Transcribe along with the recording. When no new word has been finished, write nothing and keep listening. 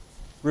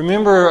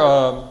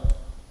Remember,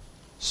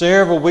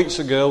 several weeks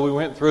ago we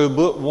went through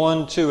book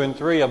 1, 2, and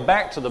 3 of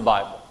Back to the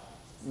Bible.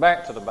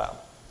 Back to the Bible.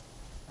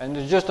 And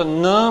there's just a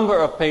number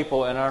of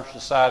people in our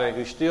society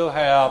who still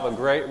have a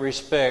great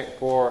respect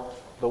for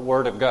the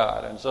Word of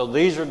God. And so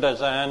these are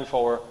designed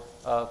for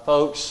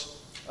folks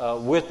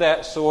with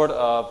that sort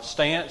of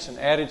stance and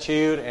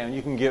attitude, and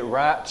you can get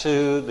right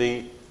to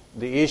the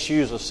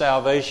issues of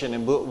salvation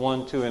in book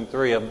 1, 2, and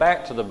 3 of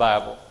Back to the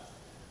Bible.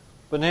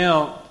 But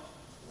now,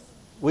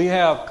 we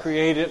have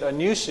created a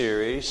new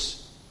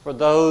series for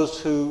those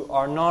who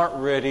are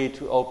not ready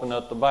to open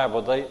up the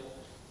Bible.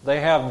 They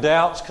have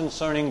doubts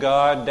concerning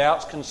God,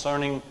 doubts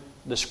concerning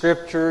the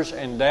Scriptures,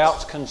 and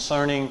doubts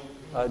concerning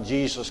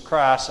Jesus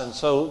Christ. And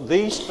so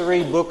these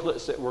 3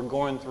 booklets that we're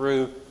going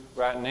through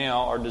right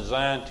now are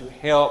designed to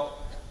help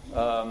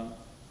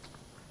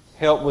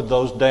with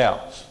those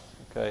doubts.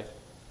 Okay,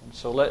 and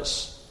so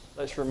let's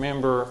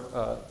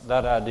remember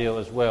that ideal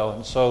as well.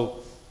 And so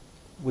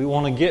we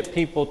want to get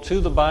people to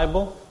the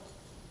Bible.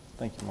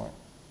 Thank you, Mark.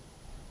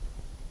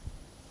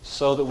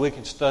 So that we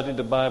can study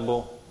the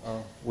Bible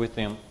with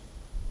them.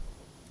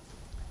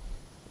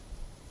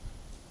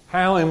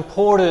 How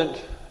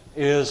important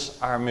is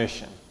our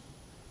mission?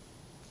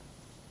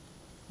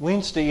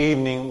 Wednesday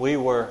evening we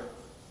were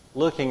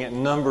looking at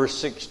Numbers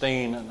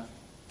 16 and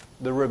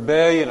the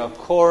rebellion of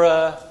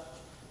Korah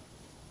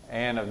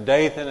and of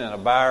Dathan and of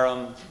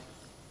Abiram.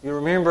 You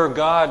remember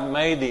God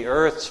made the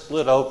earth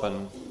split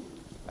open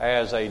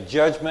as a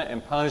judgment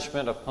and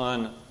punishment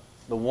upon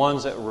the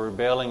ones that were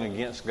rebelling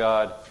against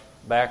God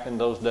back in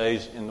those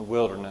days in the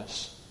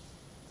wilderness.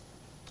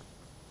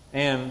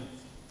 And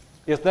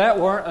if that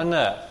weren't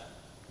enough,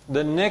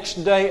 the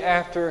next day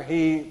after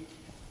He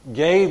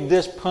gave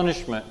this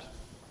punishment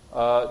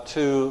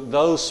to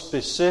those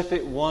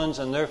specific ones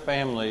and their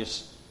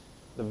families,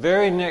 the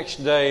very next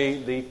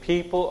day the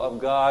people of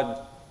God,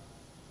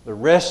 the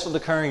rest of the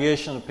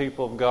congregation of the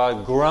people of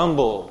God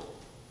grumbled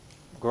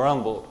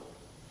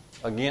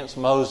against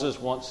Moses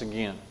once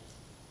again.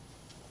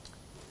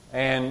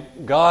 And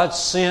God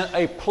sent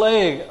a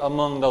plague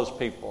among those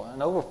people.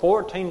 And over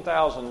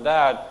 14,000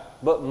 died.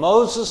 But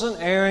Moses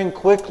and Aaron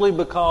quickly,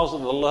 because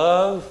of the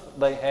love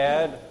they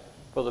had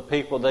for the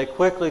people,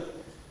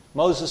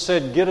 Moses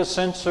said, get a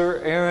censer,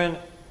 Aaron,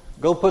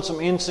 go put some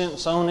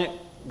incense on it,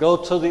 go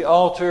to the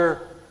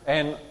altar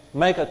and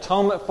make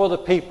atonement for the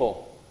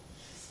people.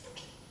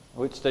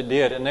 Which they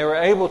did. And they were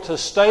able to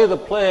stay the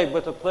plague,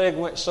 but the plague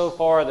went so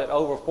far that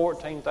over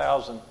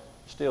 14,000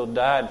 still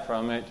died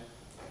from it.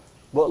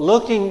 But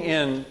looking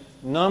in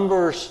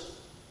Numbers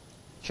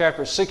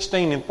chapter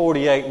 16 and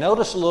 48,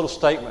 notice a little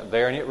statement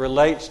there, and it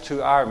relates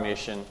to our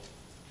mission.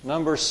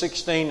 Numbers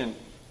 16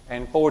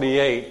 and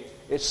 48,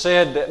 it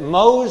said that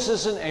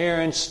Moses and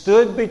Aaron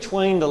stood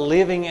between the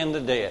living and the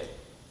dead.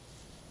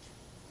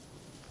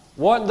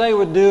 What they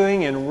were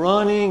doing in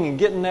running and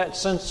getting that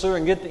censer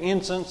and get the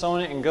incense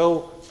on it and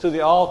go to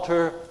the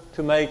altar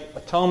to make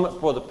atonement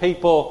for the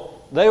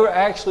people, they were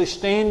actually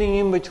standing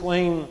in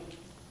between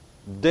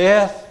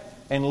death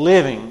and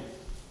living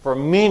for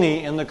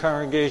many in the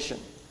congregation.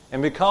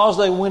 And because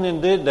they went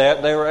and did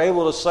that, they were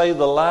able to save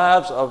the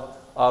lives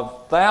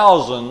of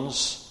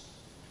thousands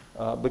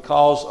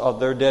because of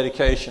their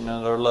dedication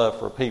and their love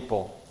for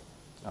people.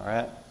 All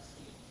right?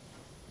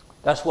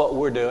 That's what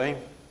we're doing,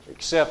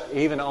 except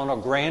even on a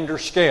grander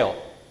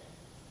scale.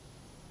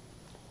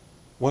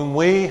 When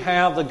we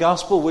have the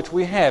gospel, which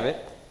we have it,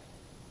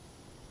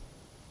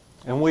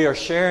 and we are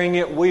sharing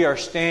it, we are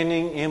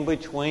standing in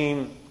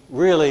between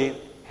really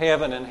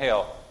heaven and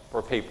hell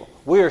for people.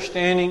 We are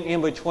standing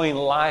in between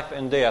life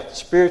and death,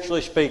 spiritually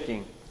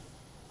speaking.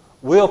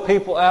 Will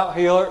people out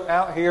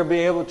here be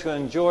able to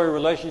enjoy a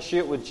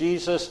relationship with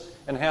Jesus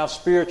and have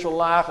spiritual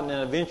life and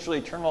then eventually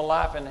eternal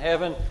life in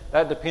heaven?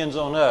 That depends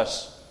on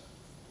us.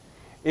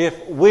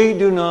 If we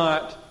do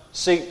not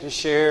seek to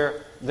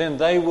share, then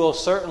they will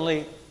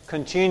certainly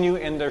continue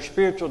in their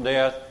spiritual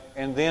death,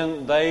 and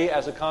then they,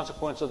 as a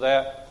consequence of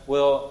that,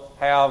 will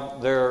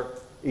have their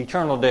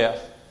eternal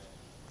death.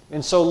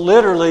 And so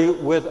literally,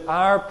 with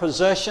our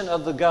possession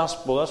of the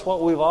gospel, that's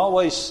what we've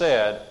always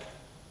said,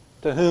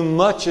 to whom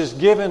much is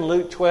given,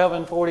 Luke 12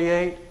 and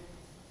 48,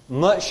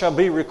 much shall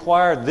be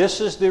required. This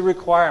is the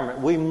requirement.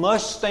 We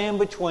must stand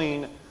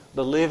between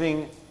the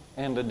living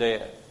and the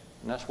dead.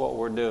 And that's what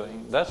we're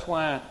doing. That's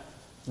why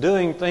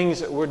doing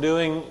things that we're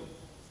doing,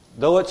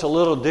 though it's a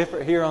little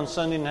different here on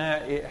Sunday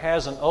night, it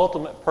has an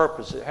ultimate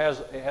purpose. It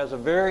has a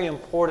very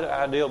important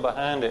ideal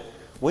behind it.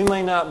 We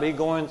may not be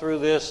going through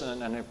this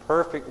in a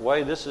perfect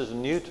way. This is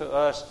new to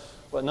us.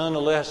 But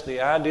nonetheless, the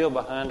ideal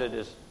behind it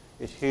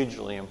is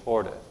hugely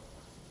important.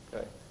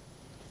 Okay.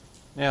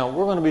 Now,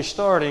 we're going to be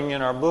starting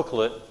in our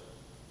booklet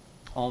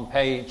on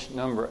page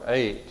number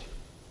 8.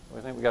 I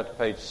think we got to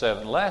page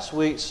 7. Last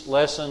week's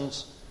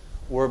lessons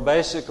were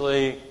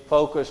basically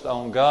focused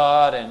on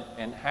God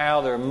and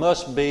how there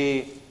must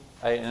be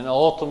an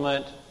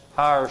ultimate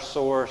higher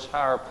source,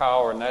 higher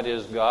power, and that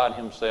is God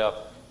Himself,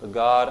 the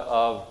God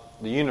of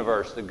the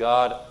universe, the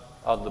God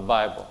of the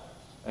Bible.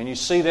 And you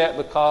see that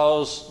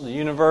because the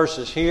universe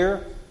is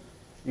here,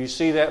 You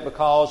see that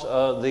because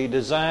of the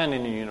design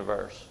in the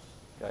universe.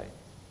 Okay?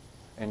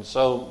 And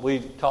so we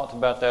talked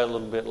about that a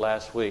little bit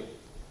last week.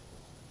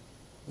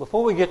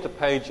 Before we get to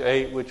page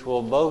 8, which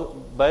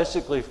will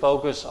basically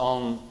focus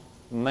on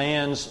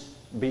man's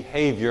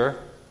behavior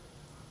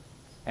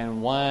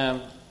and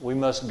why we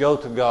must go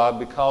to God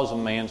because of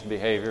man's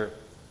behavior,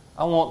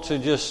 I want to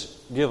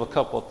just give a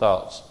couple of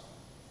thoughts.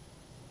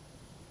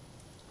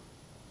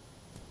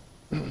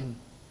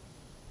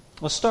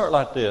 Let's start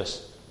like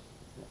this.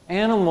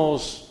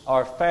 Animals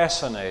are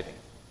fascinating.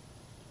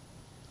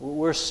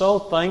 We're so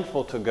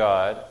thankful to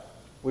God.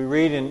 We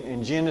read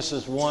in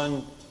Genesis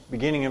 1,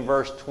 beginning in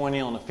verse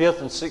 20, on the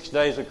 5th and 6th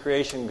days of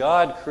creation,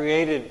 God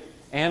created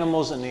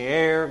animals in the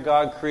air.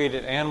 God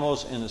created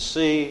animals in the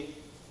sea.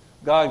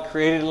 God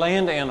created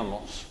land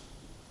animals.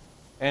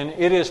 And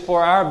it is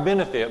for our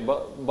benefit,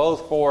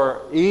 both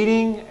for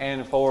eating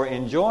and for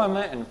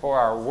enjoyment and for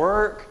our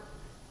work.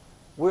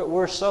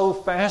 We're so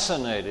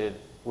fascinated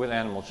with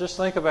animals. Just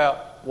think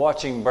about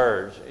watching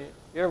birds.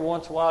 Every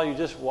once in a while you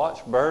just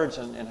watch birds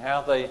and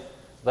how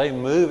they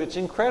move. It's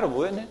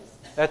incredible, isn't it?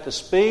 At the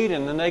speed,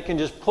 and then they can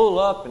just pull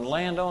up and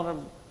land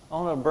on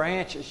a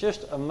branch. It's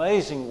just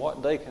amazing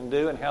what they can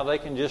do and how they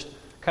can just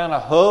kind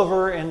of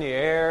hover in the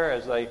air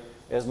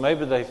as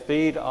maybe they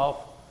feed off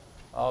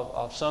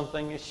of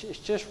something. It's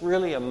just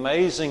really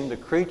amazing, the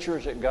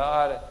creatures that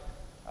God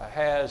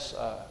has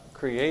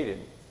created.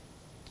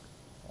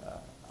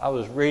 I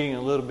was reading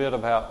a little bit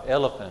about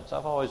elephants.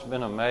 I've always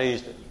been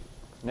amazed.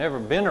 Never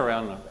been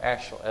around an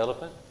actual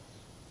elephant,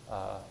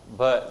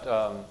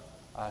 but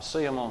I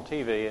see them on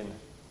TV, and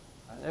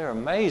they're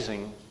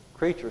amazing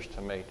creatures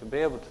to me. To be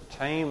able to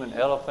tame an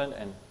elephant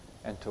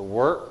and to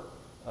work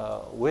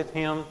with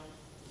him.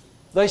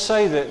 They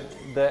say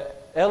that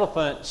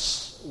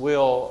elephants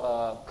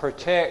will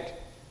protect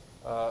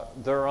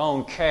their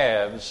own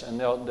calves, and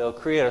they'll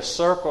create a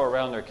circle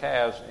around their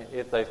calves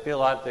if they feel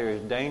like there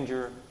is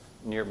danger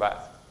nearby.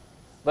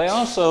 They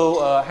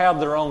also have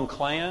their own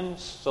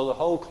clans, so the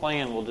whole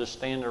clan will just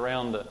stand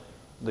around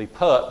the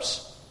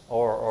pups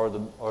or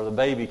the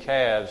baby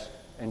calves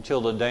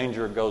until the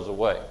danger goes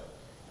away.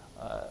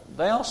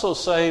 They also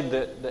say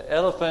that the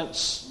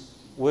elephants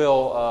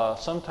will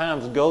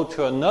sometimes go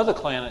to another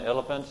clan of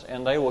elephants,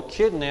 and they will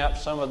kidnap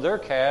some of their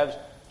calves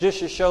just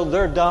to show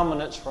their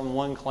dominance from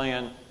one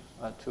clan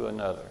to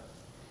another.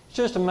 It's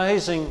just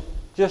amazing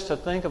just to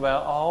think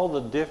about all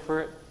the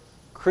different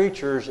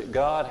creatures that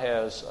God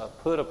has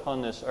put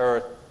upon this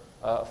earth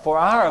for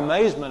our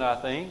amazement, I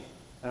think.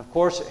 And of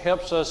course, it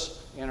helps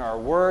us in our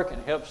work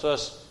and helps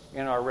us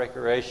in our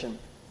recreation.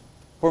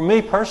 For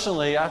me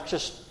personally,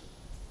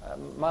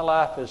 my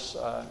life is,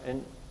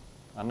 and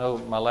I know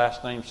my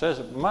last name says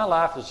it, but my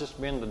life has just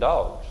been the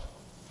dogs.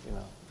 You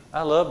know,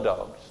 I love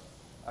dogs.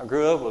 I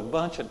grew up with a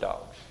bunch of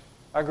dogs.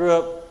 I grew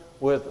up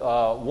with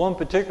one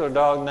particular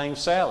dog named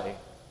Sally.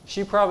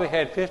 She probably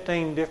had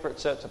 15 different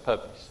sets of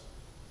puppies.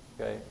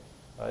 Okay.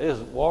 It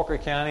was Walker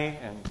County,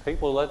 and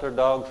people let their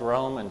dogs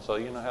roam, and so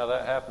you know how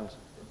that happens.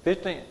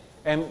 15,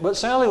 but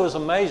Sally was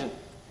amazing.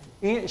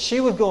 She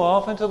would go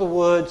off into the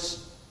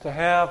woods to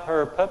have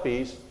her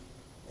puppies,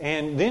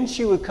 and then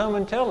she would come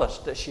and tell us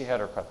that she had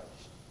her puppies.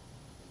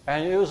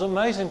 And it was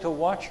amazing to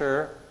watch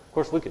her. Of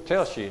course, we could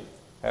tell she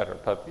had her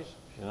puppies.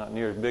 She's not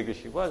near as big as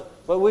she was,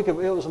 but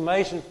it was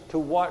amazing to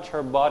watch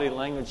her body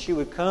language. She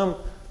would come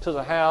to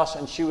the house,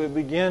 and she would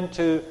begin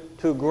to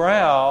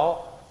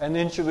growl. And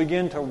then she would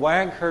begin to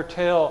wag her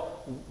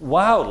tail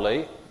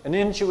wildly. And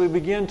then she would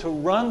begin to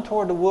run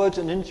toward the woods,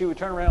 and then she would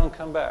turn around and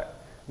come back.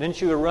 Then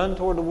she would run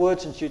toward the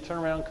woods, and she would turn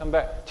around and come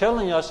back,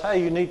 telling us,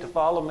 hey, you need to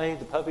follow me.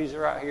 The puppies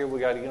are out here.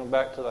 We got to get them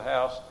back to the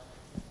house.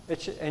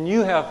 And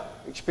you have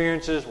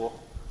experiences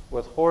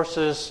with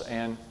horses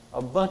and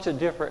a bunch of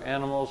different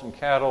animals and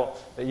cattle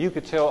that you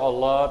could tell a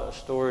lot of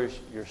stories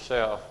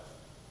yourself.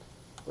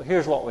 But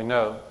here's what we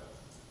know.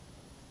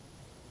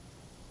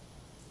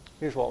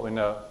 Here's what we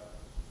know.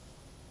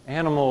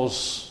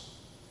 Animals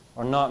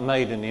are not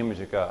made in the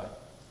image of God.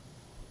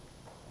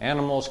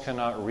 Animals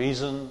cannot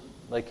reason.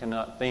 They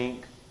cannot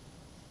think.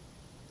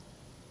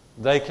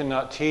 They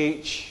cannot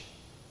teach.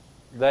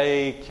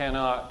 They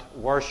cannot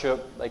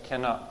worship. They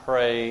cannot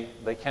pray.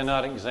 They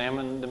cannot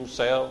examine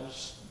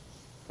themselves.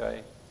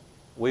 Okay?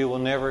 We will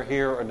never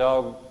hear a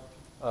dog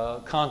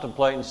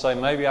contemplate and say,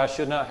 maybe I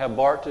should not have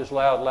barked as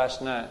loud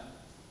last night.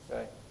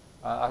 Okay?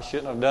 I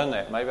shouldn't have done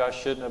that. Maybe I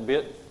shouldn't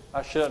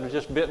have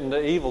just bitten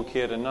the evil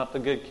kid and not the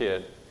good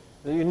kid.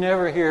 You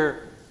never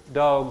hear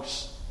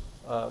dogs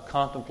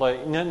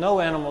contemplate. No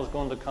animal is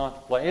going to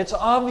contemplate. It's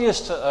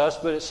obvious to us,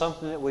 but it's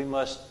something that we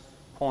must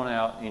point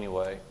out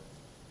anyway.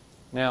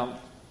 Now,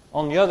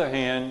 on the other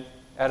hand,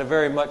 at a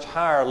very much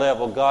higher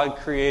level, God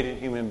created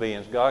human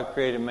beings. God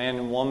created man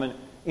and woman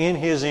in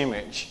His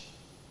image.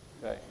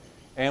 Okay?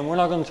 And we're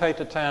not going to take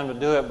the time to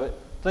do it, but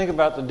think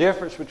about the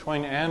difference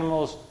between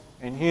animals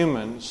and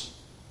humans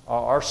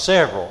are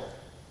several.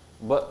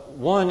 But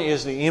one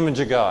is the image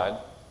of God.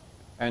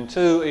 And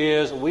two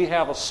is we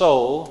have a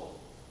soul.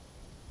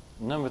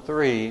 Number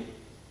three,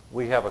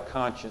 we have a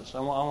conscience. I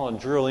want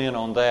to drill in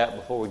on that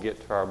before we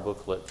get to our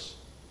booklets.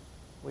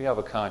 We have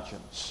a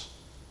conscience.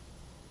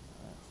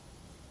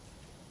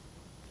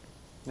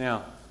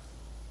 Now,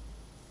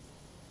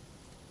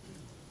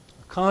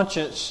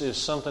 conscience is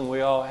something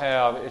we all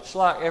have. It's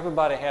like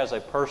everybody has a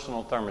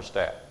personal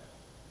thermostat.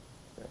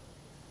 Okay.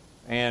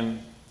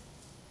 And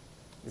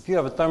if you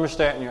have a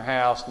thermostat in your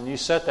house and you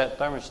set that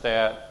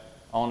thermostat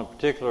on a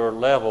particular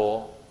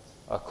level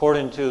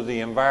according to the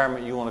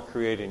environment you want to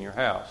create in your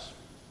house.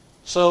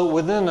 So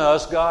within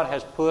us, God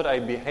has put a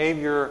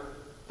behavior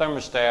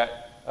thermostat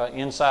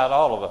inside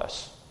all of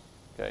us.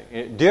 Okay.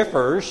 It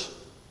differs,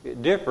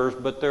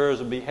 but there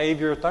is a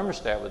behavior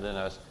thermostat within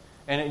us.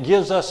 And it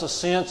gives us a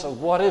sense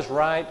of what is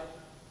right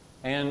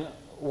and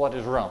what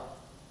is wrong.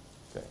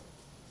 Okay.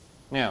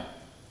 Now,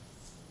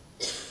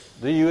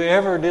 do you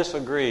ever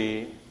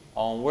disagree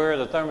on where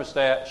the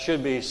thermostat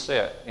should be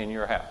set in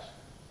your house?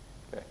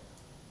 Okay.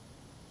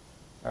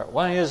 All right.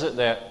 Why is it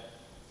that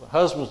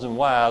husbands and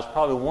wives,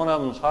 probably one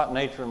of them is hot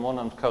nature and one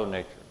of them is cold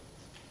nature?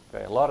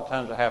 Okay. A lot of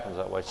times it happens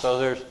that way.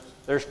 So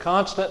there's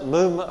constant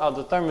movement of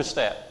the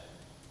thermostat.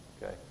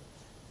 Okay.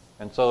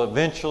 And so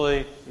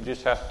eventually you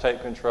just have to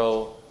take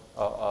control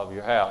of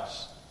your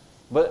house.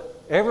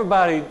 But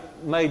everybody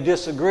may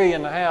disagree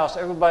in the house.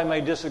 Everybody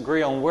may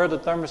disagree on where the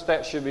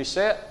thermostat should be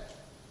set.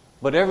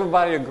 But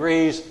everybody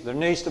agrees there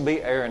needs to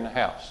be air in the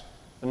house.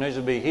 There needs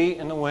to be heat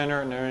in the winter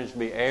and there needs to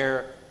be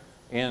air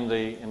in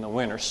the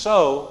winter.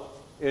 So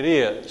it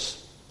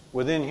is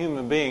within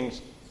human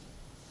beings.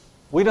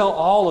 We don't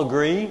all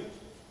agree.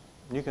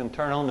 You can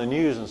turn on the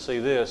news and see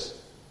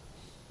this.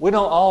 We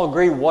don't all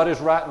agree what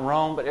is right and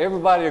wrong, but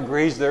everybody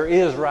agrees there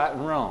is right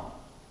and wrong.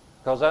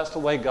 Because that's the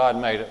way God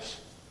made us.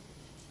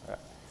 Right.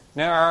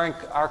 Now,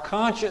 our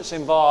conscience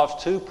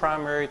involves two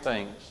primary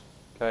things.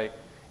 Okay,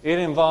 it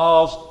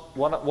involves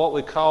what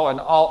we call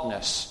an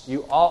oughtness.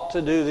 You ought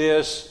to do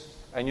this,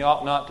 and you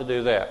ought not to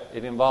do that.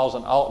 It involves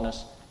an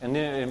oughtness, and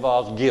then it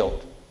involves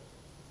guilt.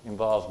 It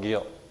involves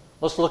guilt.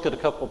 Let's look at a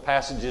couple of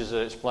passages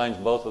that explains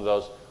both of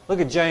those. Look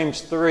at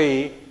James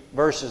 3,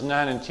 verses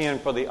 9 and 10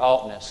 for the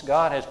oughtness.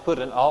 God has put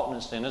an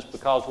oughtness in us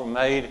because we're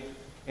made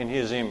in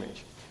His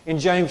image. In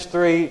James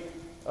 3,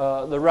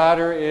 the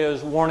writer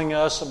is warning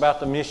us about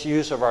the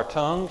misuse of our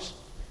tongues.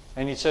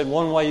 And he said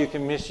one way you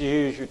can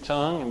misuse your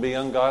tongue and be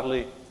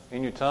ungodly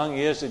in your tongue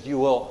is that you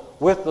will,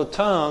 with the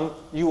tongue,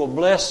 you will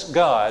bless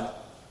God,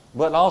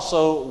 but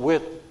also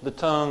with the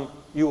tongue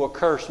you will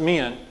curse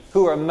men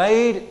who are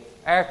made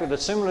after the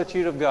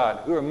similitude of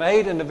God, who are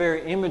made in the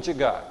very image of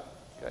God.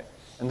 Okay?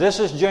 And this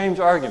is James'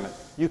 argument.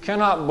 You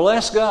cannot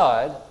bless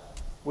God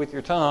with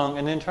your tongue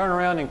and then turn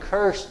around and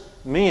curse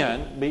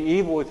men, be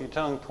evil with your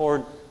tongue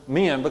toward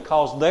men,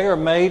 because they are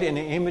made in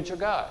the image of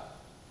God.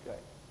 Okay.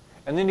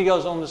 And then he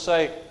goes on to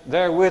say,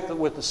 therewith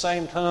with the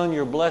same tongue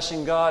you're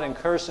blessing God and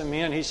cursing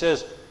men. He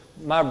says,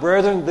 my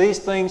brethren, these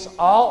things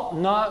ought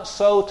not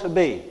so to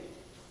be.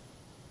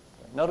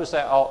 Okay. Notice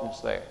that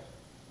oughtness there.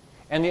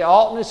 And the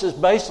oughtness is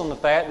based on the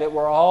fact that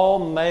we're all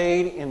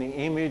made in the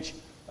image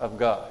of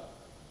God.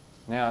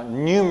 Now,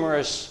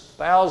 numerous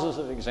thousands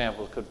of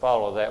examples could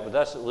follow that, but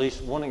that's at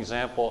least one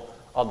example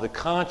of the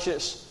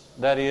conscience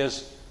that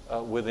is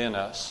within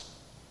us.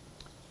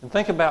 And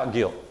think about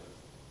guilt.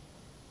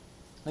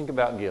 Think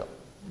about guilt.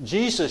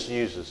 Jesus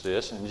uses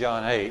this in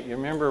John 8. You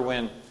remember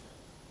when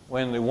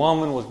the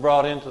woman was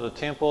brought into the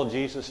temple,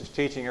 Jesus is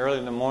teaching early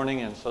in the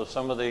morning, and so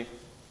some of the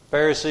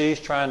Pharisees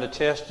trying to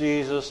test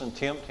Jesus and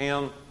tempt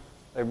Him,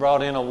 they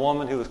brought in a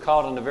woman who was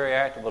caught in the very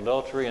act of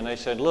adultery, and they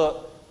said,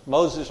 look,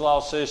 Moses' law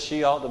says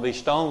she ought to be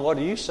stoned. What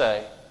do you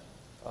say,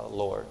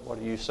 Lord? What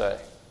do you say?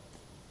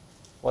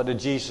 What did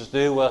Jesus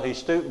do? Well, He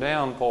stooped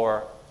down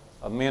for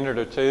a minute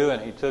or two,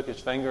 and He took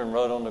His finger and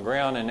wrote on the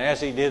ground. And as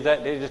He did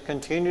that, they just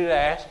continued to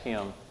ask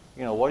Him,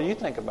 what do you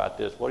think about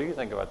this? What do you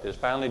think about this?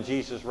 Finally,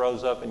 Jesus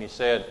rose up and He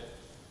said,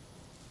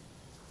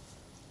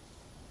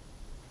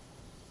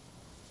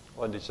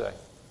 what did He say?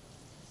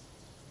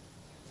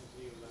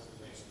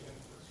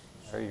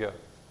 There you go.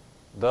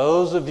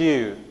 Those of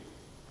you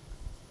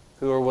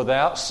who are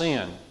without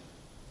sin,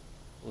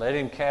 let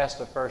him cast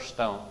the first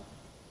stone.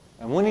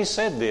 And when He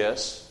said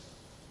this,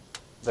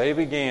 they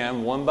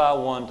began one by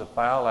one to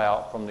file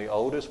out from the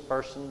oldest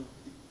person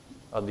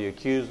of the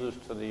accusers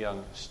to the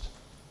youngest.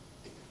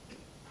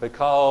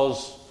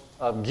 Because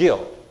of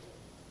guilt.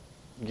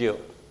 Guilt.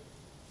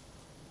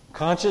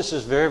 Conscience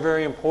is very,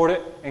 very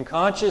important. And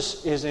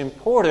conscience is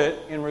important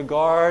in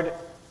regard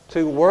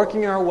to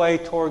working our way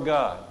toward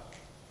God.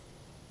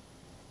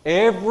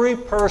 Every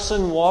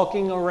person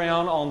walking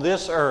around on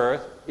this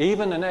earth,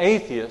 even an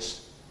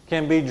atheist,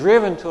 can be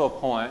driven to a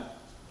point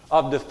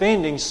of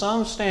defending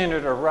some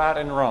standard of right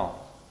and wrong.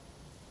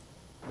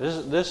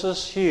 This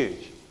is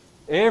huge.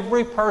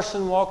 Every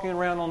person walking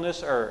around on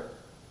this earth,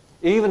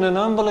 even an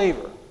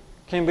unbeliever,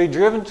 can be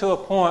driven to a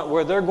point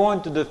where they're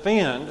going to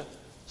defend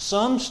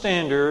some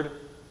standard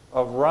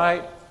of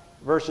right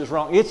versus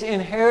wrong. It's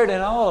inherent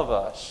in all of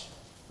us.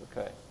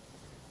 Okay.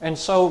 And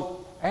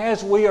so,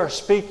 as we are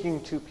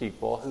speaking to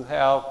people who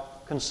have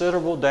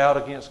considerable doubt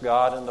against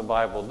God and the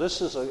Bible, this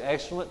is an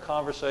excellent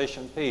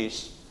conversation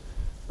piece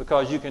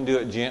because you can do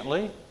it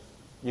gently,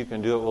 You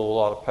can do it with a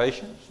lot of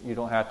patience. You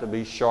don't have to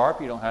be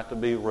sharp. You don't have to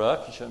be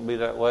rough. You shouldn't be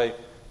that way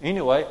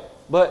anyway.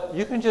 But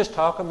you can just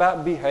talk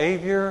about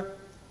behavior,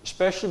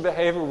 especially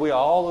behavior we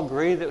all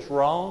agree that's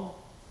wrong,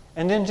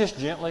 and then just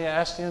gently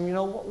ask them,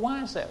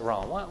 why is that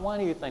wrong? Why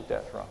do you think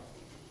that's wrong?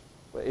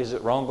 Is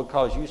it wrong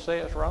because you say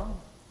it's wrong?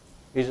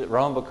 Is it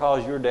wrong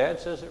because your dad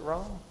says it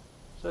wrong?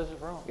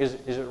 Is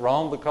it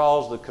wrong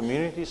because the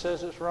community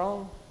says it's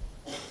wrong?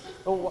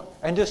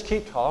 And just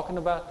keep talking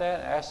about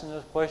that, asking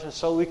those questions,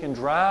 so we can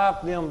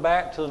drive them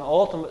back to an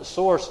ultimate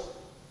source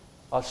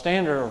of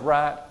standard of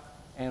right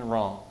and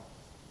wrong.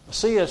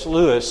 C.S.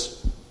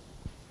 Lewis,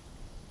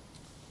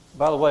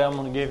 by the way, I'm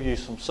going to give you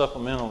some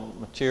supplemental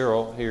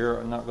material here.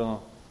 I'm not going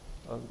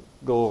to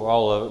go over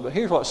all of it, but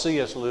here's what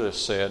C.S.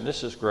 Lewis said.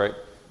 This is great.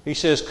 He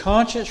says,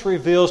 conscience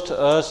reveals to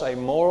us a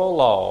moral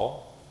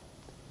law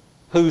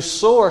whose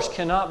source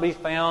cannot be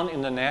found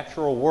in the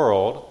natural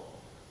world,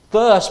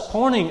 thus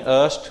pointing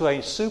us to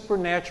a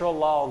supernatural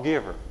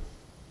lawgiver.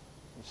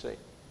 You see,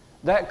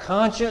 that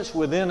conscience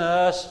within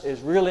us is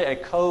really a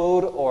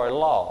code or a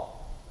law.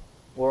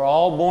 We're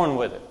all born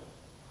with it.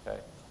 Okay?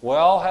 We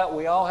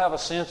all have a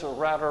sense of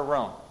right or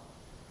wrong.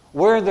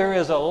 Where there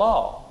is a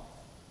law,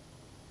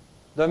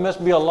 there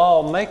must be a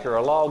lawmaker,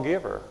 a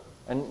lawgiver.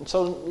 And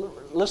so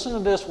listen to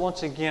this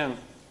once again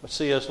with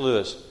C.S.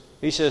 Lewis.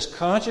 He says,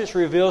 conscience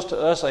reveals to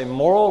us a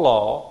moral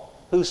law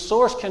whose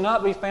source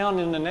cannot be found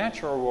in the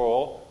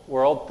natural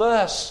world,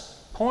 thus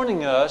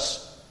pointing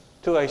us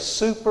to a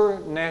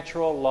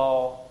supernatural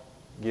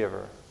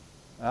lawgiver.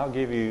 I'll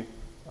give you,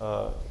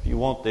 if you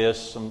want this,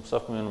 some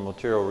supplemental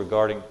material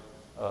regarding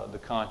the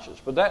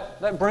conscience. But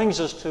that brings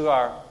us to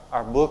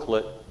our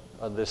booklet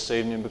this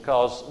evening,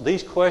 because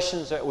these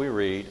questions that we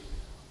read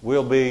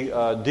will be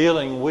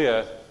dealing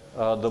with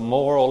the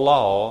moral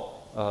law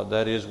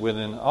that is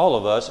within all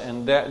of us,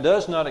 and that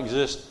does not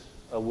exist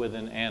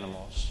within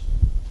animals.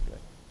 Okay.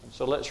 And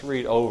so let's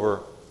read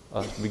over,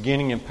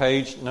 beginning in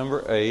page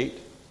number 8.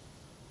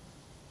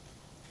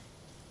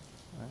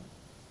 Right.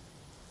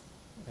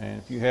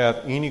 And if you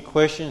have any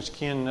questions,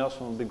 Ken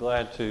Nelson will be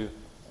glad to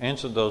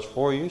answer those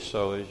for you.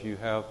 So as you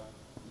have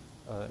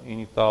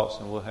any thoughts,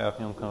 and we'll have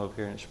him come up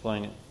here and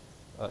explain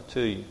it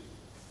to you.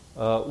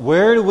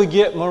 Where do we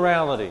get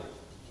morality?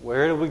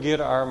 Where do we get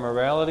our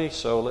morality?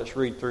 So let's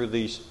read through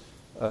these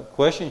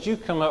questions. You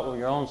come up with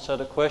your own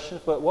set of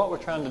questions, but what we're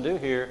trying to do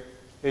here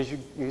is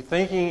you're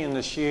thinking in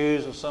the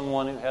shoes of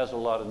someone who has a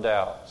lot of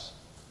doubts.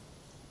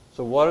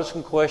 So what are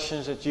some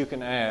questions that you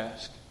can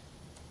ask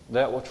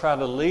that will try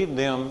to lead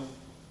them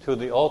to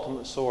the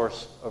ultimate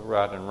source of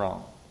right and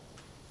wrong?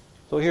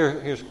 So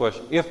here's a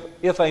question.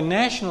 If a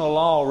national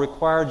law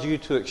required you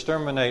to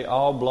exterminate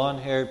all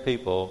blonde-haired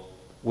people,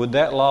 would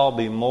that law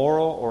be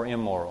moral or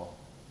immoral?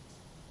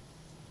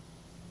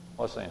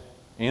 What's that?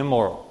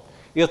 Immoral.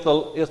 If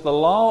the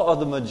law of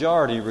the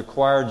majority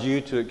required you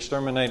to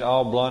exterminate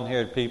all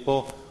blonde-haired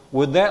people,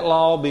 would that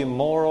law be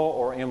moral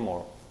or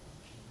immoral?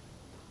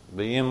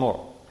 Be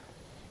immoral.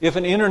 If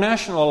an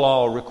international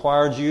law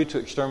required you to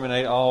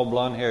exterminate all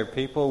blonde-haired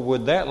people,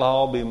 would that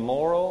law be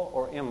moral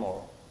or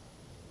immoral?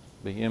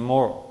 Be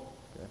immoral.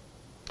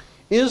 Okay.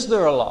 Is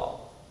there a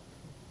law?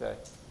 Okay.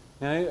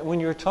 Now, when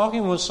you're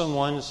talking with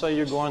someone, say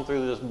you're going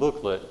through this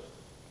booklet,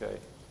 okay,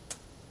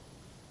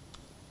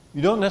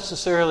 you don't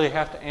necessarily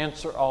have to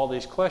answer all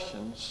these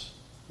questions.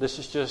 This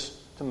is just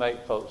to make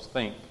folks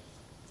think.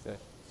 Okay.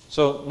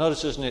 So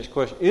notice this next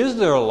question. Is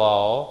there a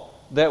law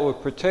that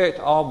would protect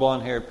all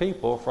blonde-haired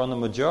people from the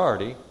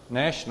majority,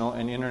 national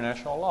and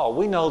international law?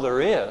 We know there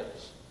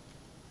is.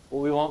 But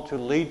we want to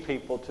lead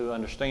people to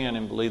understand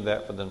and believe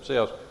that for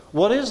themselves.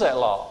 What is that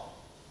law?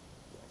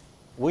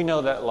 We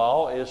know that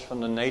law is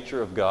from the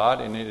nature of God,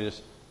 and it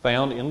is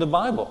found in the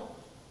Bible.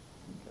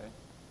 Okay.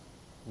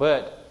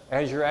 But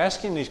as you're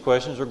asking these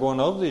questions or going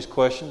over these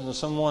questions and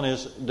someone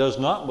does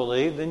not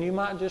believe, then you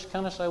might just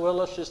kind of say, well,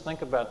 let's just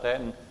think about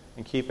that and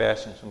keep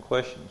asking some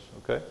questions.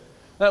 Okay?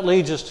 That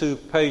leads us to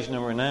page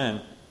number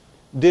 9.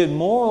 Did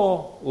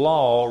moral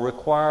law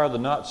require the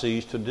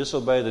Nazis to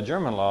disobey the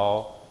German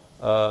law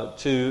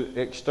to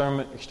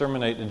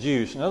exterminate the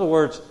Jews? In other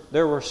words,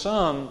 there were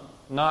some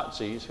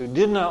Nazis who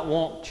did not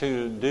want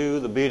to do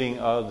the bidding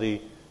of the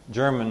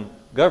German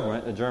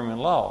government, the German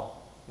law.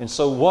 And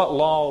so what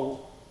law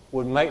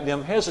would make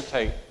them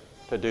hesitate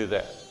to do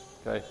that?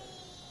 Okay.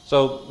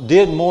 So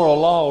did moral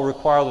law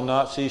require the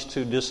Nazis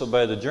to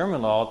disobey the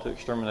German law to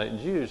exterminate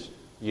the Jews?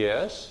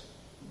 Yes.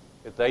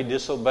 If they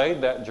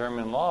disobeyed that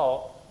German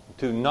law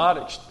to not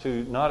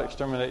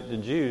exterminate the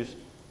Jews,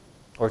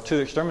 or to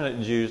exterminate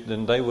the Jews,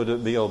 then they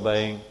would be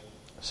obeying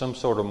some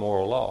sort of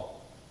moral law.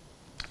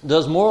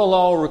 Does moral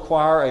law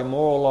require a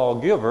moral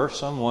lawgiver,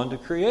 someone to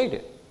create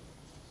it?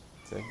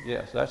 Okay.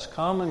 Yes, that's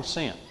common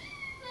sense.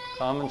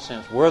 Common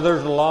sense. Where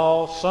there's a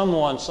law,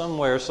 someone,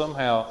 somewhere,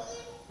 somehow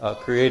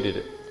created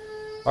it.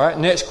 All right,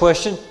 next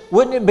question.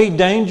 Wouldn't it be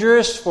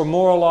dangerous for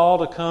moral law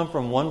to come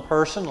from one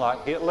person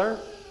like Hitler?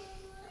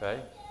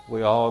 Okay,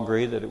 we all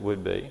agree that it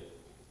would be. It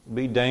would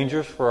be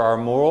dangerous for our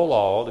moral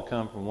law to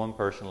come from one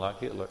person like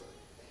Hitler.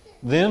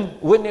 Then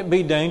wouldn't it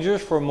be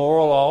dangerous for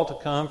moral law to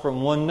come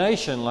from one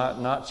nation like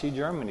Nazi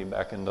Germany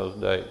back in those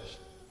days?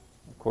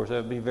 Of course, that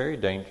would be very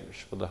dangerous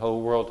for the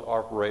whole world to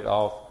operate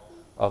off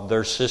of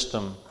their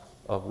system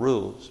of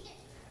rules.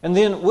 And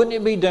then wouldn't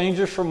it be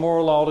dangerous for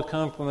moral law to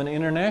come from an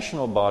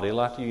international body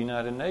like the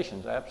United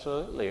Nations?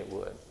 Absolutely it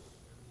would.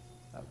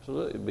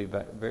 Absolutely it would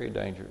be very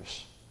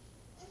dangerous.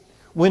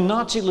 When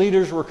Nazi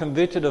leaders were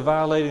convicted of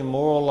violating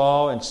moral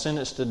law and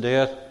sentenced to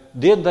death,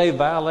 did they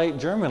violate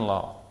German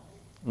law?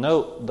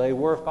 No, they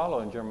were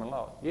following German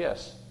law.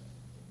 Yes.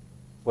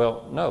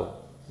 Well, no.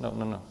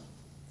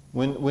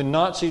 When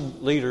Nazi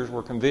leaders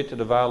were convicted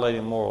of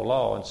violating moral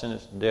law and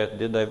sentenced to death,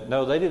 did they?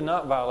 No, they did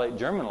not violate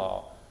German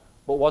law.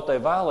 But what they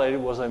violated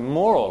was a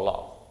moral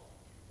law.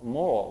 A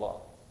moral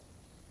law.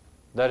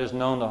 That is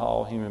known to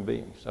all human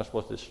beings. That's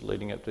what this is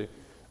leading up to.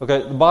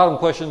 Okay, the bottom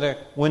question there.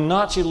 When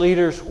Nazi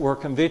leaders were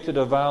convicted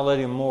of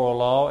violating moral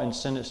law and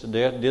sentenced to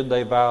death, did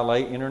they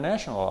violate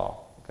international law?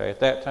 Okay, at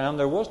that time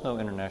there was no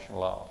international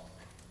law.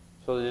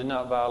 So they did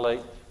not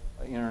violate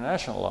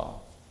international law.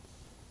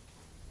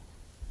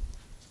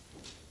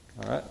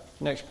 All right,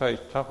 next page,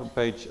 top of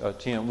page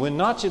 10. When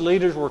Nazi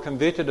leaders were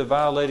convicted of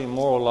violating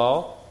moral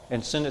law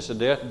and sentenced to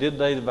death, did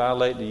they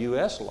violate the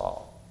U.S.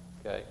 law?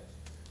 Okay,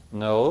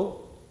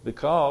 no,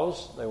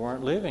 because they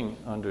weren't living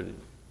under the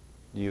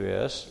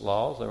U.S.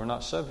 laws. They were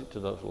not subject to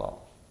those laws.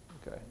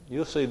 Okay,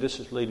 you'll see this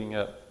is leading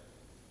up.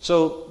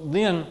 So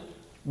then,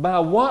 by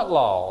what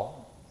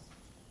law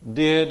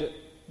did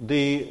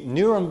the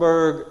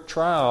Nuremberg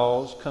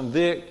trials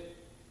convict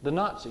the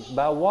Nazis?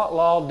 By what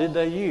law did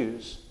they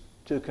use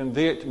to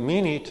convict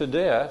many to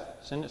death,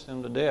 sentence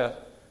them to death,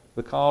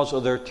 because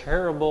of their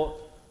terrible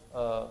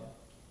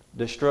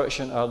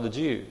destruction of the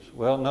Jews?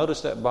 Well,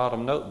 notice that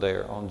bottom note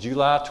there. On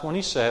July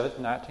 27th,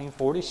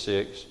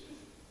 1946,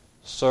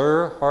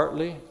 Sir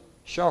Hartley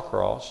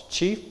Shawcross,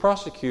 chief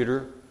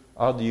prosecutor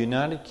of the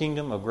United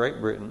Kingdom of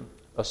Great Britain,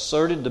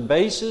 asserted the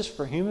basis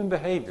for human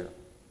behavior.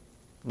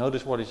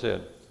 Notice what he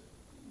said.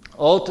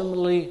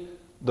 Ultimately,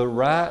 the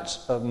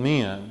rights of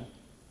men,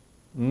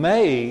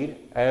 made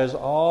as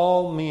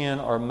all men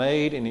are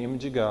made in the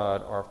image of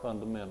God, are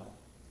fundamental.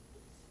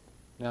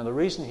 Now, the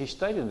reason he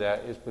stated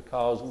that is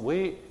because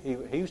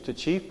he was the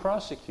chief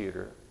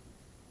prosecutor,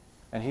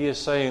 and he is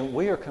saying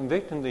we are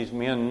convicting these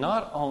men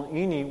not on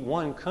any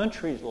one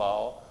country's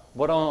law,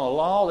 but on a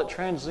law that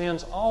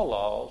transcends all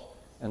laws,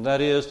 and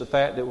that is the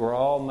fact that we're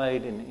all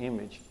made in the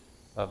image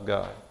of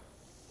God.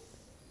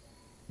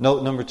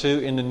 Note number 2,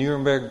 in the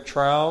Nuremberg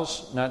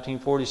trials,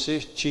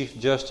 1946, Chief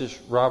Justice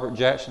Robert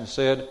Jackson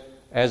said,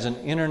 as an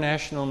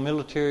international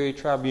military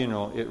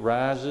tribunal, it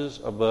rises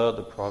above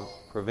the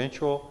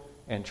provincial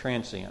and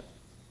transient.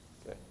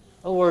 Okay.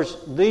 In other words,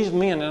 these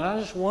men, and I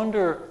just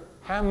wonder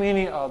how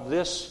many of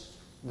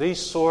these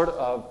sort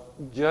of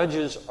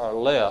judges are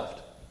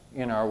left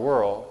in our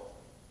world.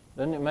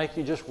 Doesn't it make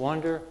you just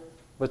wonder?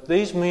 But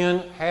these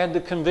men had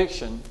the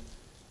conviction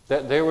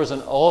that there was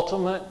an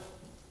ultimate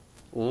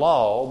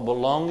law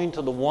belonging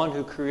to the one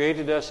who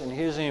created us in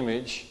His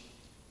image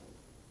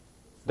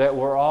that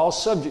we're all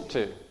subject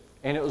to.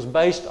 And it was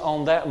based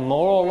on that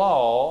moral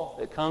law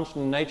that comes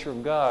from the nature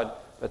of God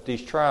that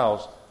these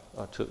trials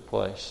took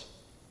place.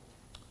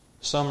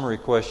 Summary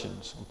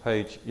questions on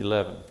page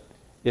 11.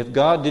 If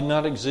God did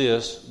not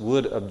exist,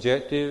 would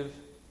objective,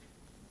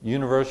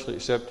 universally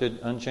accepted,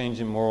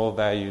 unchanging moral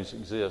values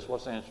exist?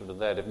 What's the answer to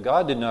that? If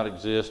God did not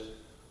exist,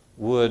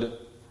 would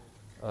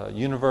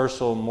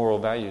universal moral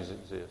values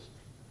exist?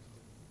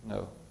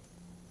 No.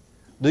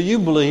 Do you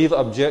believe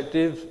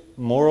objective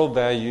moral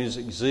values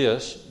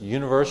exist,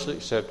 universally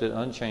accepted,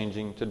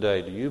 unchanging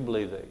today? Do you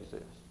believe they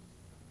exist?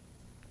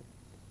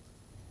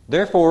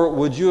 Therefore,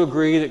 would you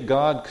agree that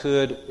God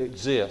could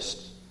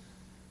exist?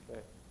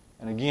 Okay.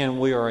 And again,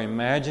 we are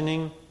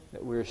imagining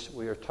that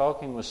we are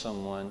talking with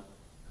someone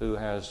who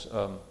has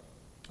a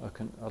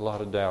lot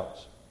of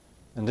doubts.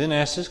 And then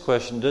ask this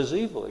question, does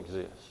evil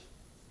exist?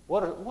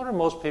 What are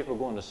most people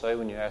going to say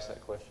when you ask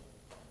that question?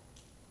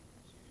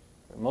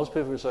 Most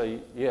people will say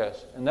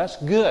yes, and that's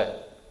good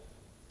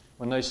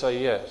when they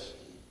say yes,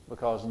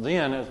 because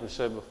then, as we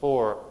said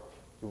before,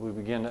 we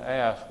begin to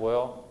ask,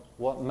 well,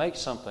 what makes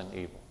something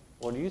evil?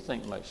 What do you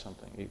think makes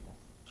something evil?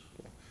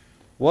 Okay.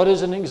 What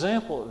is an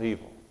example of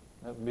evil?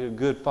 That would be a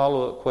good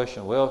follow-up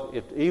question. Well,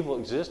 if evil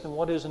exists, then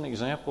what is an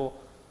example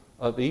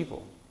of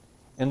evil?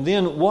 And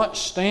then what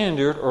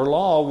standard or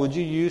law would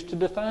you use to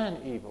define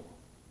evil?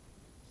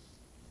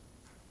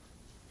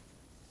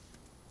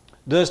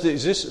 Does the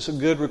existence of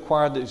good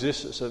require the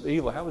existence of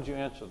evil? How would you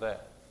answer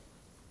that?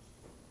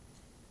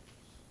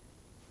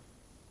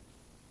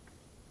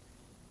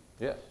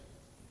 Yes.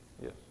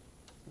 Yes.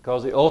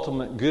 Because the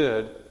ultimate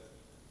good,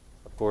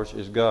 of course,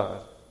 is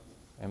God.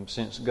 And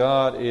since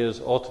God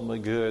is ultimately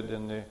good,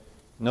 then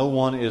no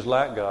one is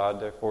like God,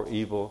 therefore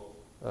evil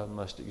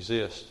must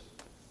exist.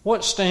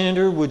 What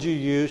standard would you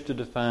use to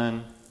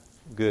define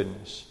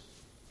goodness?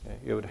 Okay.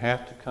 It would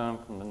have to come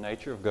from the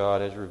nature of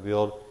God as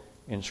revealed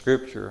in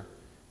Scripture.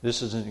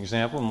 This is an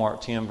example,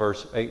 Mark 10,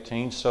 verse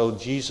 18. So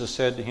Jesus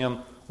said to him,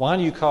 why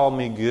do you call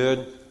me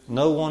good?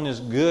 No one is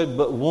good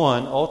but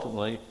one,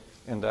 ultimately,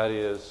 and that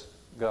is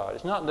God.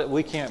 It's not that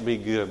we can't be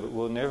good, but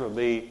we'll never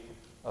be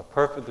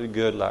perfectly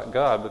good like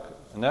God.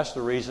 And that's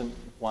the reason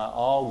why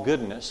all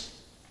goodness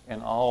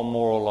and all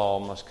moral law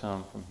must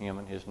come from Him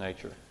and His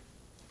nature.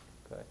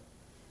 Okay.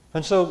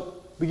 And so,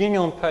 beginning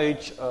on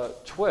page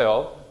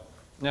 12,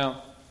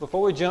 now,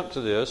 before we jump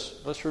to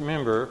this, let's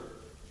remember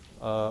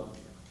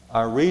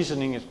our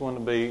reasoning is going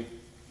to be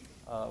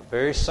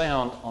very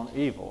sound on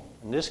evil.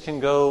 And this can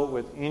go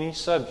with any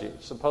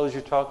subject. Suppose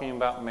you're talking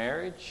about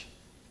marriage,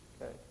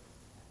 okay,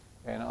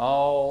 and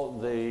all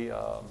the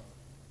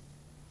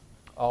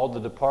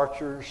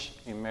departures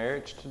in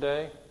marriage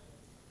today.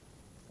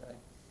 Okay.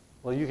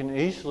 Well, you can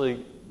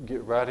easily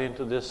get right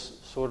into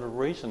this sort of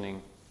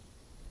reasoning.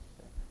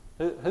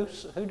 Who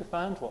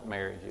defines what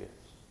marriage is?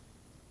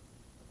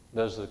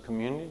 Does the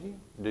community?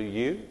 Do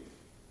you?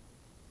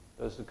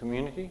 Does the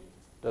community?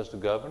 Does the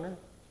governor?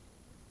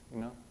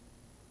 You know?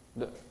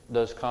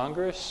 Does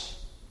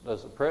Congress?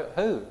 Does the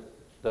who?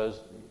 Does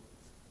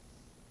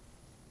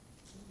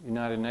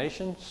United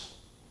Nations?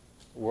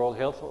 World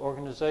Health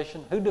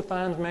Organization? Who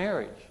defines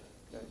marriage?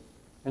 Okay.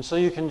 And so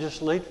you can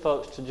just lead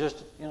folks to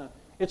just,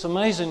 it's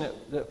amazing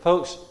that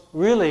folks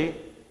really,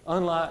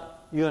 unlike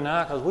you and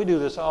I, because we do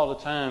this all the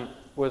time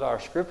with our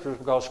scriptures,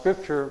 because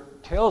Scripture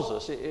tells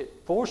us, it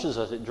forces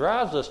us, it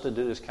drives us to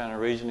do this kind of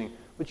reasoning.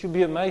 But you'd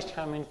be amazed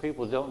how many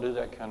people don't do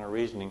that kind of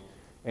reasoning,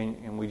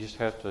 and we just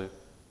have to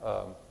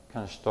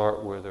kind of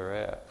start where they're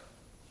at.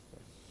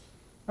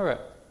 All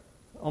right.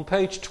 On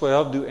page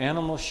 12, do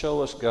animals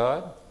show us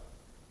God?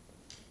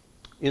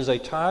 Is a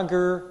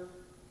tiger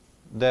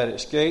that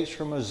escapes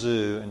from a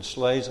zoo and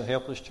slays a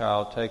helpless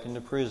child taken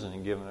to prison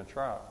and given a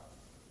trial?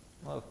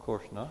 Well, of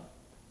course not.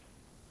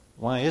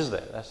 Why is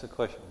that? That's the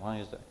question. Why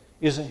is that?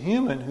 Is a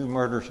human who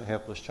murders a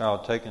helpless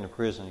child taken to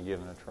prison and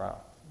given a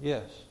trial?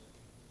 Yes.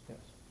 Yes.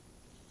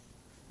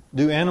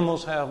 Do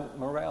animals have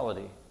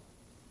morality?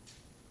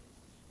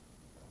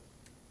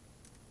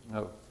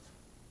 No.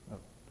 No.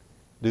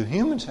 Do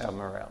humans have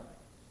morality?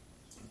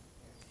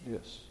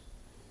 Yes.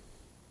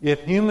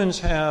 If humans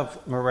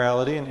have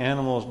morality and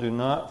animals do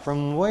not,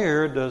 from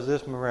where does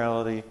this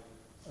morality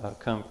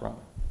come from?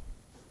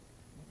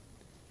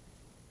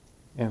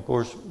 And of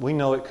course, we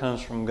know it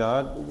comes from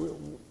God.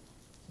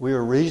 We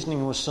are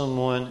reasoning with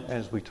someone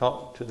as we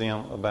talk to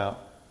them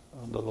about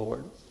the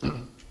Lord.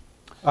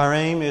 Our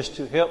aim is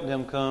to help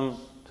them come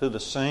to the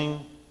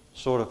same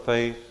sort of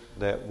faith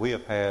that we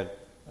have had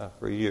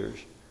for years.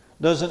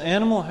 Does an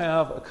animal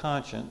have a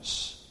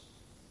conscience?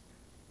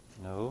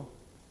 No.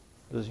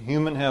 Does a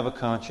human have a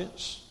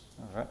conscience?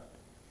 All right.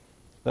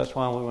 That's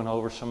why we went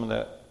over some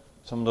of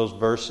those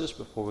verses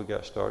before we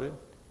got started.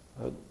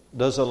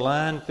 Does a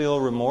lion feel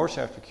remorse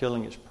after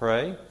killing its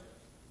prey?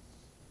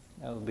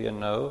 That would be a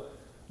no.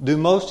 Do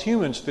most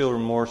humans feel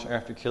remorse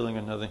after killing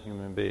another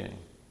human being?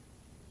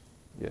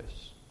 Yes.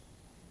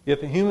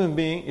 If a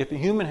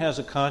human has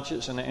a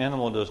conscience and an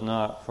animal does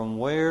not, from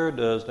where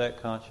does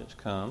that conscience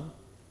come?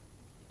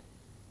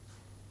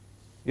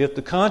 If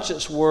the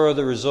conscience were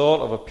the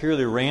result of a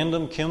purely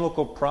random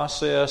chemical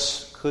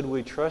process, could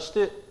we trust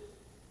it?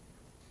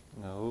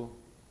 No.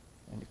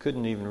 And it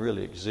couldn't even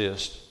really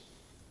exist.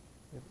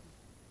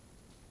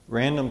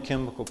 Random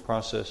chemical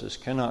processes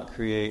cannot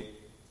create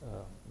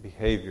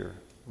behavior,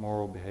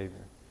 moral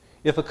behavior.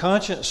 If a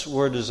conscience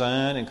were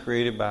designed and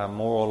created by a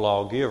moral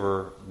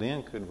lawgiver,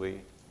 then could we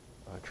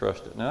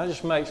trust it? Now, that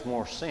just makes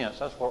more sense.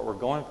 That's what we're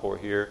going for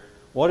here.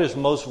 What is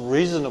most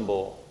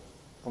reasonable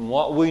from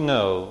what we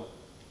know?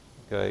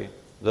 Okay,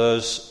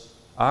 does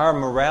our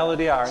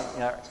morality,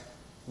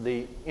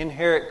 the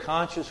inherent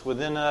conscience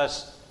within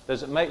us,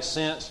 does it make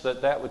sense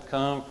that that would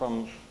come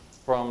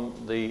from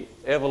the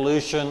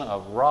evolution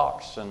of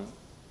rocks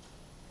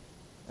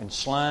and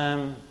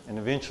slime and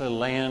eventually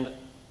land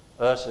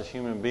us as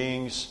human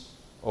beings?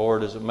 Or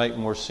does it make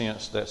more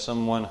sense that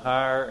someone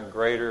higher and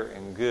greater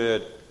and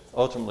good,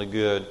 ultimately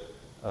good,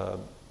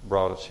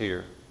 brought us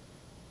here?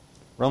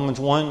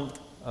 Romans 1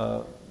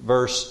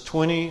 verse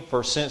 20,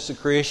 for since the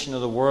creation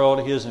of the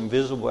world, His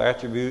invisible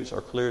attributes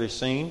are clearly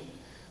seen,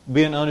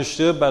 being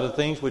understood by the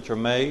things which are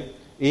made,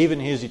 even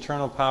His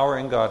eternal power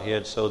and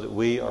Godhead, so that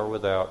we are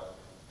without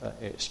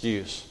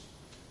excuse.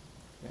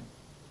 Okay.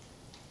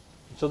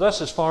 So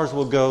that's as far as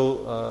we'll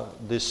go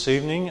this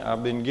evening.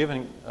 I've been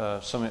given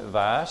some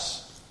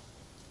advice,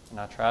 and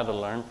I try to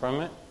learn from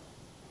it,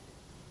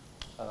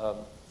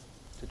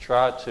 to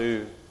try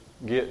to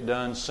get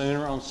done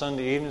sooner on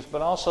Sunday evenings,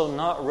 but also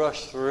not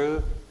rush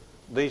through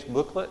these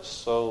booklets.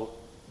 So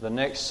the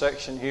next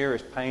section here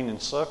is pain and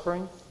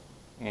suffering,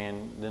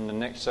 and then the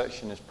next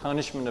section is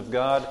punishment of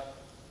God.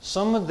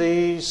 Some of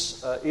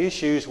these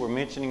issues we're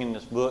mentioning in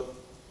this book,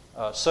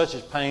 such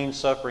as pain,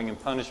 suffering,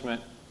 and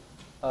punishment,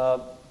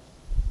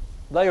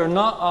 they are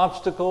not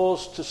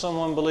obstacles to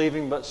someone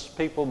believing, but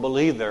people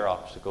believe they're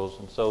obstacles,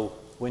 and so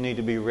we need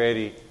to be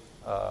ready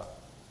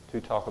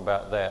to talk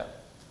about that.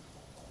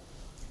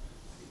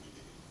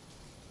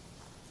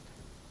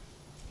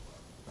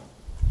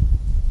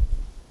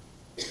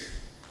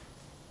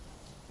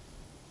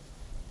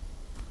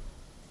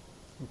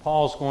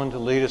 Paul's going to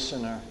lead us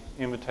in our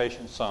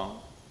invitation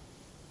song.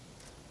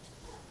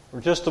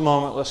 For just a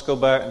moment, let's go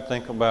back and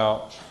think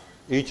about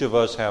each of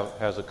us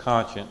has a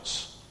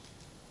conscience.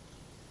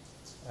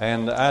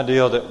 And the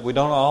idea that we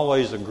don't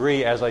always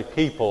agree as a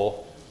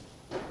people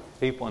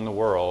in the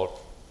world,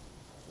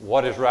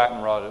 what is right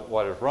and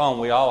what is wrong.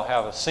 We all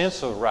have a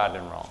sense of right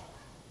and wrong.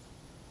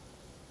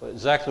 But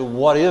exactly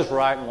what is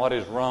right and what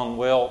is wrong,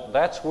 well,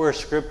 that's where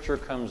Scripture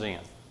comes in.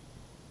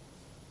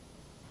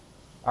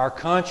 Our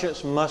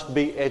conscience must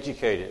be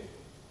educated.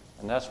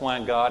 And that's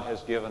why God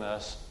has given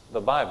us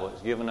the Bible.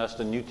 He's given us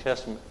the New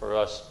Testament for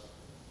us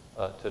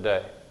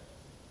today.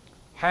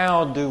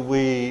 How do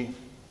we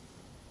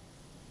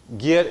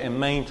get and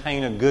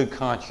maintain a good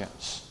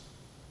conscience?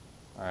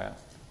 All right.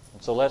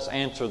 And so let's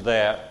answer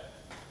that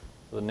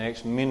for the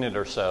next minute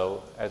or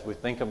so as we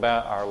think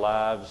about our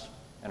lives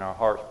and our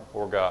hearts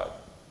before God.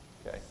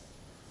 Okay.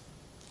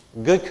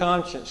 Good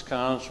conscience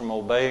comes from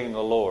obeying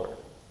the Lord.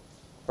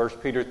 1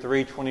 Peter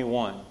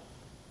 3:21.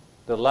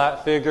 The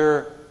light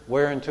figure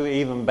whereunto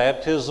even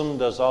baptism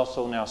does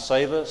also now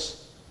save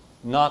us,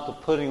 not the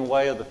putting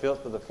away of the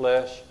filth of the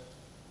flesh,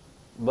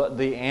 but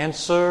the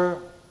answer,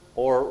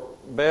 or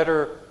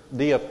better,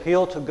 the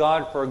appeal to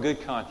God for a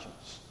good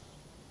conscience.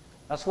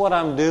 That's what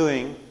I'm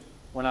doing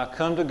when I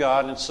come to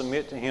God and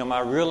submit to Him.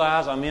 I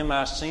realize I'm in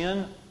my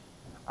sin.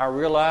 I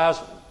realize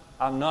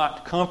I'm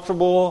not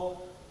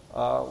comfortable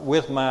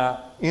with my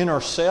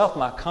inner self,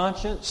 my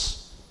conscience.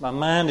 My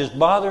mind is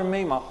bothering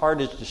me. My heart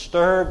is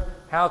disturbed.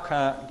 How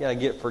can I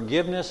get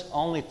forgiveness?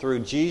 Only through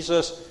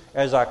Jesus.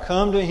 As I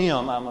come to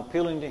Him, I'm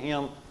appealing to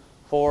Him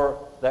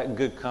for that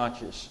good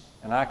conscience.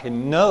 And I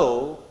can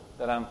know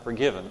that I'm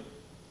forgiven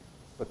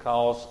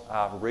because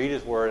I read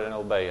His Word and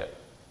obey it.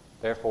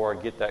 Therefore,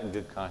 I get that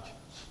good conscience.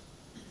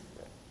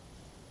 Okay.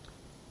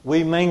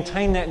 We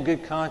maintain that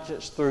good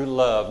conscience through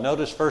love.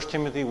 Notice 1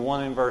 Timothy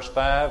 1 and verse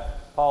 5.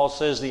 Paul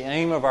says the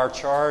aim of our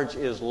charge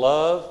is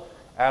love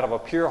out of a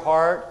pure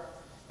heart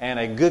and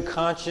a good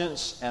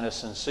conscience and a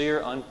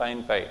sincere,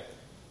 unfeigned faith.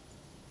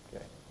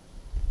 Okay.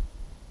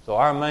 So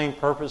our main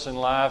purpose in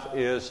life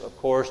is, of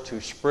course, to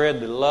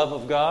spread the love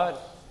of God.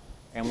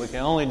 And we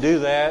can only do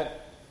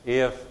that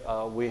if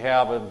we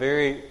have a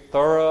very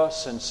thorough,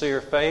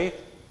 sincere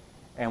faith,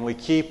 and we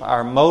keep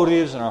our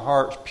motives and our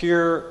hearts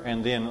pure,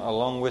 and then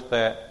along with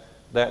that,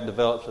 that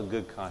develops a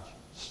good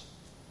conscience.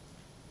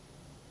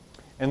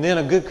 And then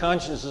a good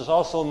conscience is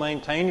also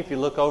maintained, if you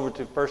look over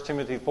to 1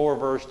 Timothy 4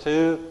 verse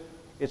 2,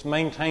 it's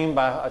maintained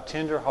by a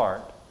tender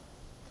heart.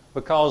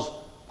 Because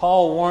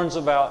Paul warns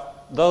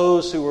about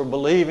those who were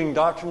believing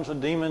doctrines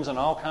of demons and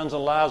all kinds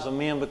of lies of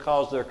men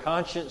because their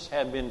conscience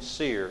had been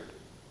seared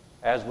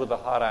as with a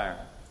hot iron.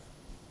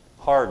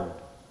 Hardened.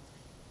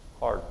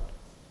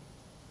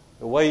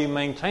 The way you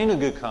maintain a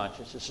good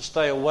conscience is to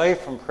stay away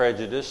from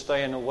prejudice,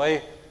 staying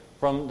away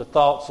from the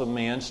thoughts of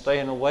men,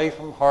 staying away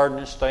from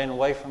hardness, staying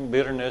away from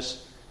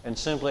bitterness, and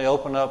simply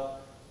open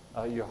up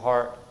your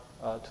heart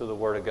to the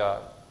Word of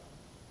God.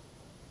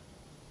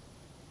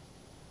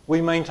 We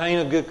maintain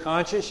a good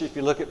conscience, if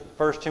you look at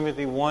 1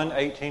 Timothy 1,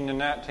 18 to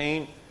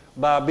 19,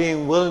 by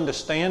being willing to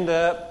stand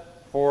up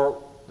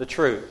for the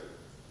truth.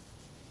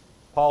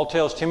 Paul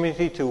tells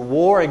Timothy to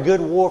war a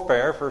good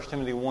warfare, 1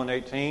 Timothy 1,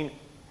 18,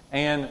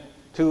 and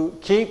to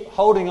keep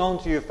holding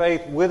on to your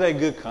faith with a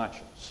good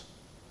conscience.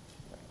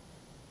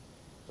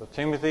 So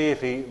Timothy, if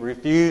he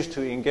refused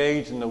to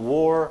engage in the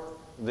war,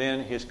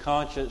 then his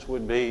conscience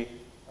would be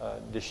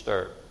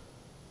disturbed.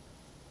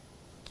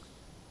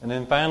 And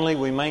then finally,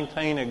 we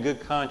maintain a good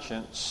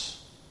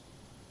conscience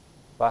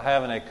by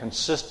having a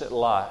consistent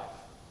life.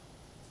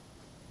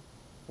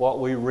 What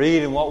we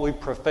read and what we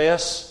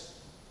profess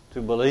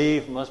to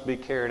believe must be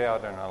carried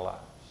out in our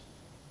lives.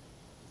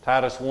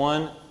 Titus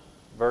 1,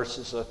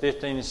 verses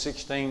 15 and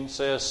 16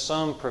 says,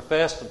 some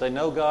profess that they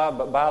know God,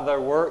 but by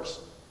their works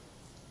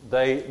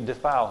they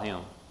defile Him.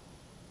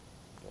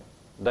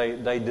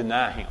 They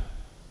deny Him.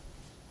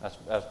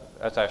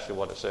 That's actually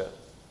what it says.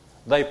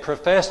 They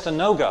profess to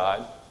know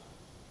God,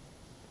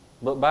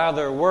 but by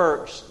their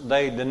works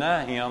they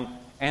deny Him,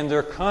 and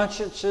their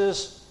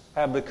consciences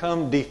have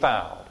become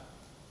defiled.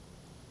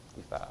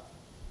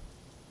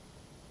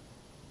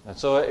 And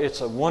so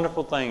it's a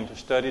wonderful thing to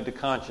study the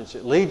conscience.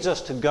 It leads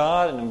us to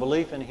God and in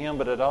belief in Him,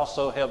 but it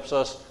also helps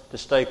us to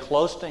stay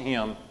close to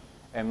Him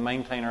and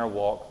maintain our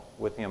walk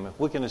with Him. If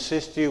we can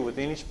assist you with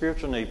any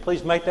spiritual need,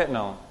 please make that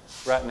known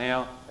right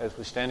now as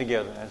we stand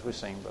together and as we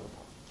sing, Brother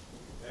Paul.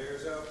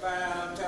 There's a fountain.